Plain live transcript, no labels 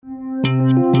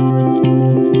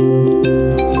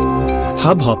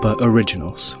Hubhopper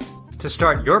Originals. To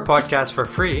start your podcast for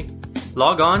free,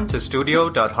 log on to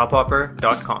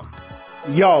studio.hubhopper.com.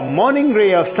 Your morning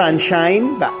ray of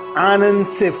sunshine by Anand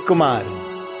Sivkumar.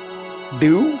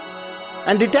 Do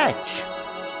and detach.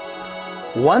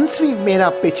 Once we've made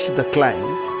our pitch to the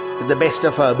client to the best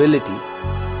of our ability,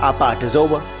 our part is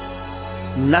over.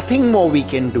 Nothing more we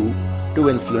can do to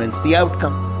influence the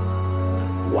outcome.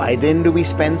 Why then do we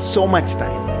spend so much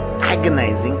time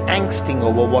agonizing, angsting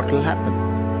over what will happen?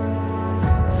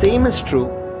 Same is true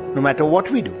no matter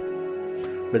what we do,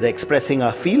 whether expressing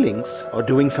our feelings or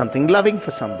doing something loving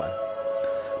for someone,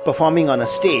 performing on a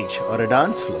stage or a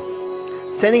dance floor,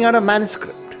 sending out a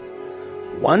manuscript.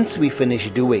 Once we finish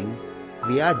doing,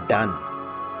 we are done.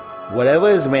 Whatever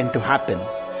is meant to happen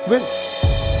will.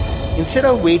 Instead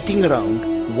of waiting around,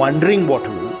 wondering what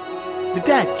will,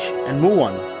 detach and move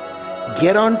on.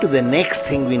 Get on to the next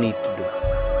thing we need to do.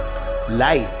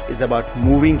 Life is about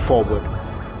moving forward,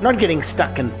 not getting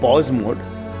stuck in pause mode.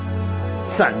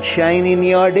 Sunshine in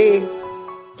your day.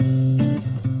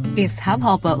 इस hub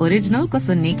hopper original को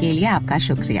सुनने के लिए आपका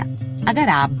शुक्रिया। अगर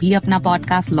आप भी अपना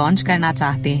पॉडकास्ट लॉन्च करना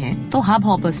चाहते हैं, तो हब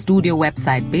हॉपर स्टूडियो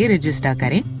वेबसाइट पे रजिस्टर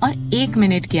करें और 1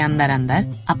 मिनट के अंदर अंदर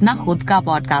अपना खुद का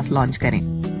पॉडकास्ट लॉन्च करें।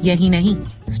 यही नहीं,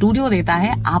 स्टूडियो देता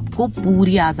है आपको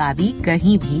पूरी आजादी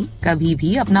कहीं भी कभी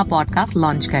भी अपना पॉडकास्ट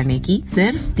लॉन्च करने की,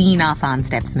 सिर्फ 3 आसान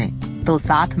स्टेप्स में। तो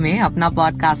साथ में अपना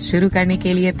पॉडकास्ट शुरू करने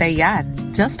के लिए तैयार?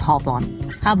 Just hop on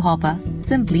hub hopper,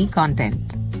 simply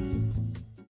content.